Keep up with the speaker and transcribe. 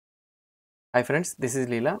Hi friends, this is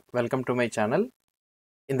Leela. Welcome to my channel.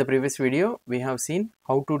 In the previous video, we have seen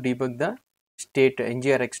how to debug the state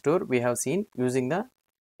Ngrx store. We have seen using the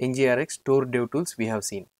Ngrx store dev tools we have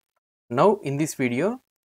seen. Now in this video,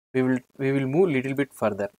 we will move little bit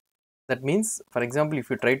further. That means, for example, if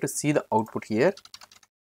you try to see the output here,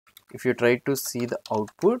 if you try to see the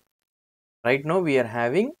output, right now we are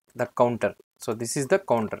having the counter. So this is the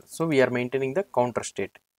counter. So we are maintaining the counter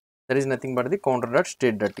state. There is nothing but the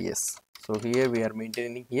counter.state.ts. So here we are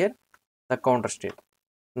maintaining here the counter state.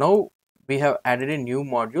 Now we have added a new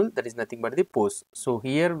module that is nothing but the post. So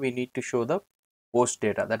here we need to show the post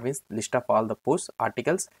data. That means list of all the post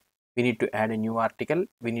articles. We need to add a new article.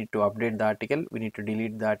 We need to update the article. We need to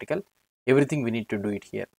delete the article. Everything we need to do it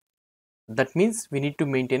here. That means we need to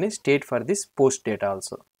maintain a state for this post data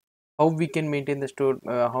also. How we can maintain the store?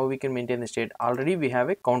 How we can maintain the state? Already we have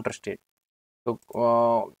a counter state.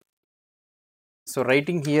 So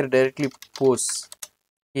writing here directly post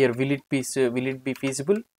here, will it be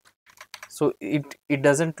feasible? So it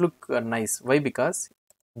doesn't look nice. Why? Because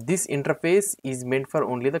this interface is meant for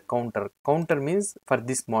only the counter means for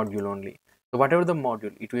this module only. So whatever the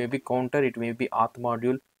module, it may be counter, it may be auth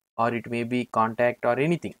module, or it may be contact, or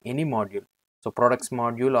anything, any module. So products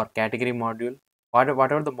module or category module,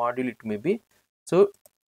 whatever the module it may be. So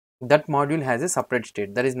that module has a separate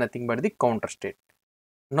state. That is nothing but the counter state.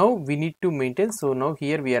 Now we need to maintain. So now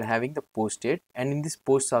here we are having the post state, and in this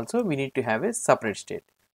post also we need to have a separate state.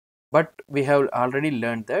 But we have already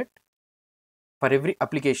learned that for every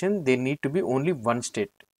application there need to be only one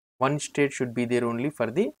state. One state should be there only for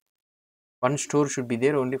the one store should be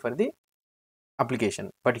there only for the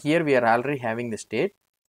application. But here we are already having the state,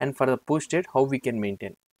 and for the post state how we can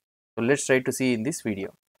maintain. So let's try to see in this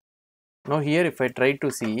video. Now here if I try to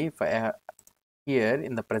see, if I here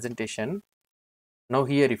in the presentation, now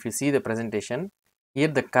here if you see the presentation, here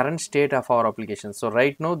the current state of our application. So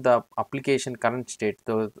right now the application current state,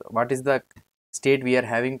 so what is the state we are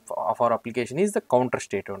having of our application is the counter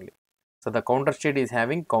state only. So the counter state is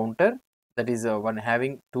having counter, that is one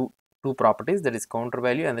having two properties, that is counter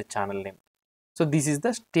value and the channel name. So this is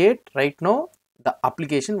the state right now, the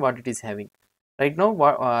application what it is having right now.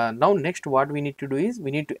 Now next what we need to do is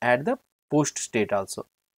we need to add the post state also.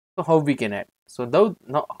 So how we can add? So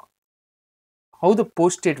now how the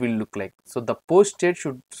post state will look like. So the post state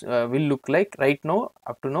should will look like right now,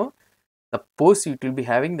 up to now the post, it will be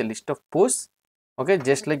having the list of posts. Okay,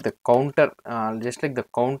 just like the counter,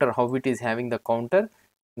 how it is having the counter,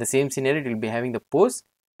 the same scenario it will be having the post,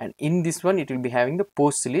 and in this one it will be having the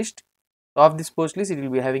post list. Of this post list it will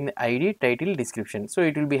be having the ID, title, description. So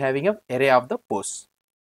it will be having a array of the posts.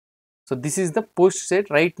 So this is the post state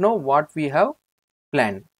right now what we have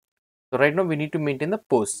planned. So right now we need to maintain the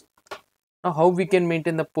post. Now how we can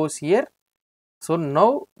maintain the post here? So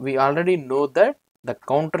now we already know that the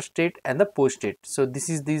counter state and the post state. So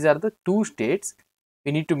these are the two states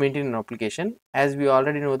we need to maintain in application. As we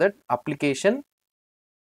already know that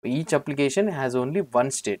each application has only one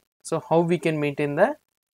state. So how we can maintain the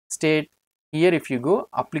state? Here if you go,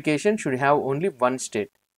 application should have only one state.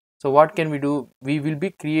 So what can we do? We will be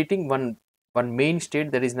creating one main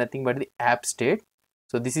state, that is nothing but the app state.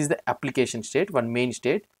 So this is the application state, one main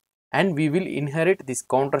state, and we will inherit this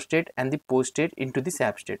counter state and the post state into this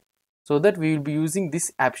app state, so that we will be using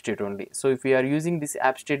this app state only. So if we are using this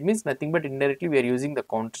app state means nothing but indirectly we are using the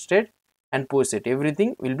counter state and post state.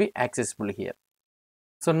 Everything will be accessible here.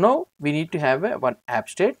 So now we need to have one app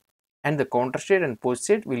state, and the counter state and post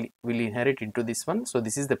state will inherit into this one. So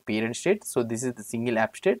this is the parent state. So this is the single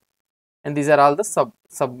app state, and these are all the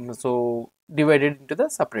so divided into the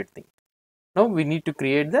separate thing. Now we need to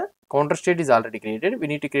create the counter state is already created. We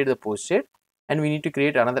need to create the post state, and we need to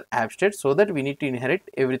create another app state, so that we need to inherit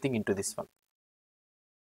everything into this one.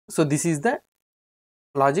 So this is the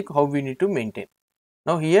logic how we need to maintain.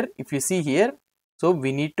 Now here if you see here, so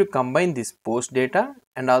we need to combine this post data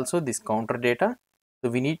and also this counter data. So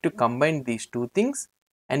we need to combine these two things,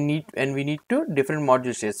 and we need to different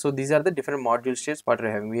module states. So these are the different module states what we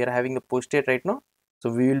are having. We are having the post state right now, so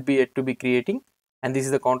we will be yet to be creating, and this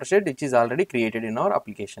is the counter state which is already created in our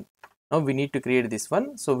application. Now we need to create this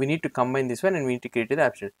one. So we need to combine this one, and we need to create the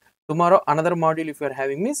app state. Tomorrow another module if you are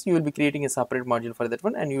having means you will be creating a separate module for that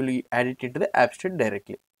one, and you will add it into the app state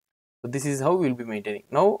directly. So this is how we will be maintaining.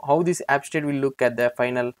 Now how this app state will look at the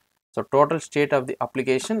final. So total state of the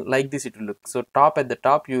application, like this it will look. So at the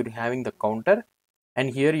top you are having the counter,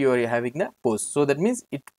 and here you are having the post. So that means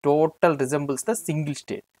it total resembles the single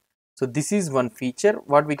state. So this is one feature.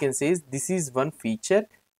 What we can say is this is one feature,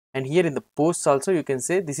 and here in the posts also you can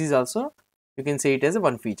say this is also, you can say it as a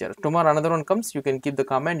one feature. Tomorrow another one comes, you can keep the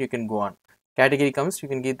comment, you can go on. category comes, you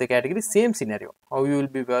can give the category. Same scenario, how you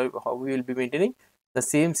will be maintaining the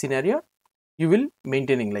same scenario, you will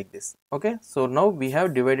maintaining like this. Okay, so now we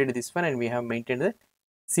have divided this one and we have maintained the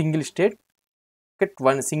single state,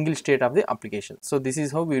 one single state of the application. So this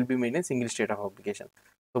is how we will be maintaining single state of application.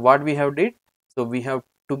 So what we have did, so we have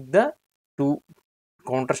took the two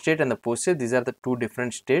counter state and the post state. These are the two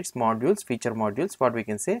different states, modules, feature modules, what we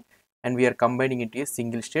can say, and we are combining into a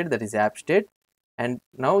single state, that is app state. And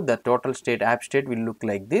now the total state app state will look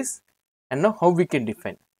like this. And now how we can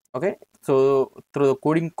define. Okay, so through the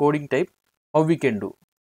coding type, how we can do.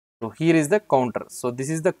 So here is the counter. So this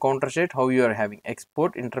is the counter state, how you are having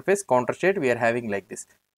export interface counter state, we are having like this,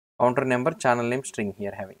 counter number, channel name, string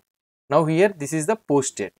here having. Now here this is the post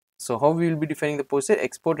state. So how we will be defining the post state,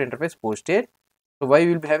 export interface post state. So why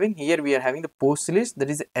we will be having here, we are having the post list, that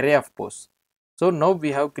is array of posts. So now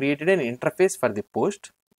we have created an interface for the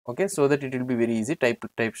post. Okay, so that it will be very easy, type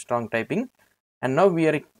strong typing. And now we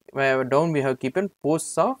are down, we have kept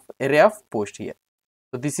posts of array of post here.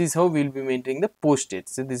 So this is how we will be maintaining the post state.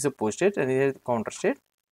 So this is a post state and here is the counter state,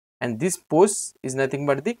 and this post is nothing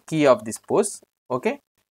but the key of this post. Okay,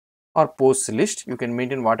 or post list, you can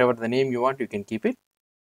maintain whatever the name you want, you can keep it.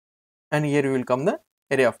 And here you will come the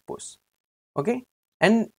array of posts. Okay,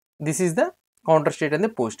 and this is the counter state and the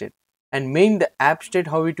post state. And main the app state,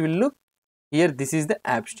 how it will look here, this is the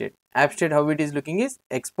app state. App state, how it is looking is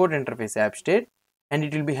export interface app state, and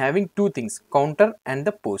it will be having two things, counter and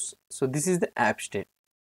the post. So this is the app state.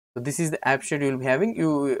 So this is the app state you will be having,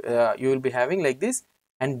 you will be having like this.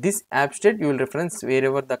 And this app state you will reference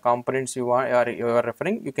wherever the components you want, or you are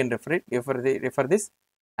referring, you can refer it, refer this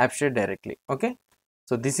app state directly. Okay,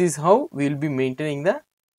 so this is how we will be maintaining the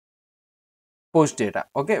post data.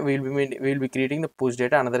 Okay, we will be creating the post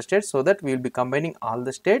data another state, so that we will be combining all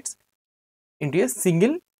the states into a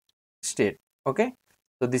single state. Okay,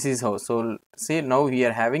 so this is how. So say now we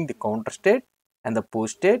are having the counter state and the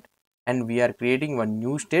post state, and we are creating one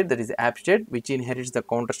new state, that is app state, which inherits the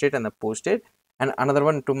counter state and the post state. And another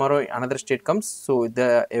one, tomorrow another state comes, so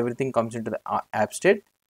the everything comes into the app state.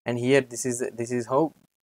 And here this is how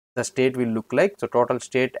the state will look like. So total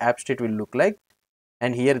state app state will look like.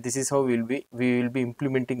 And here this is how we will be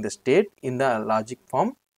implementing the state in the logic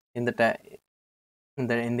form in the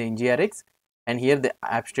Ngrx. And here the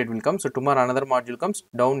app state will come. So tomorrow another module comes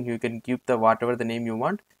down, you can keep the whatever the name you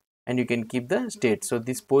want, and you can keep the state. So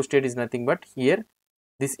this post state is nothing but here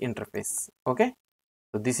this interface. Okay,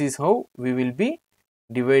 so this is how we will be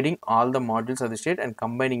dividing all the modules of the state and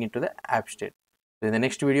combining into the app state. So in the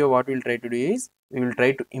next video, what we will try to do is, we will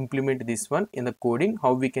try to implement this one in the coding,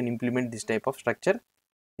 how we can implement this type of structure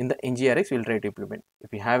in the Ngrx. We will try to implement.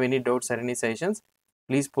 If you have any doubts or any suggestions,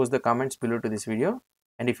 please post the comments below to this video.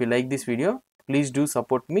 And if you like this video, please do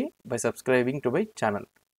support me by subscribing to my channel.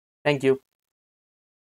 Thank you.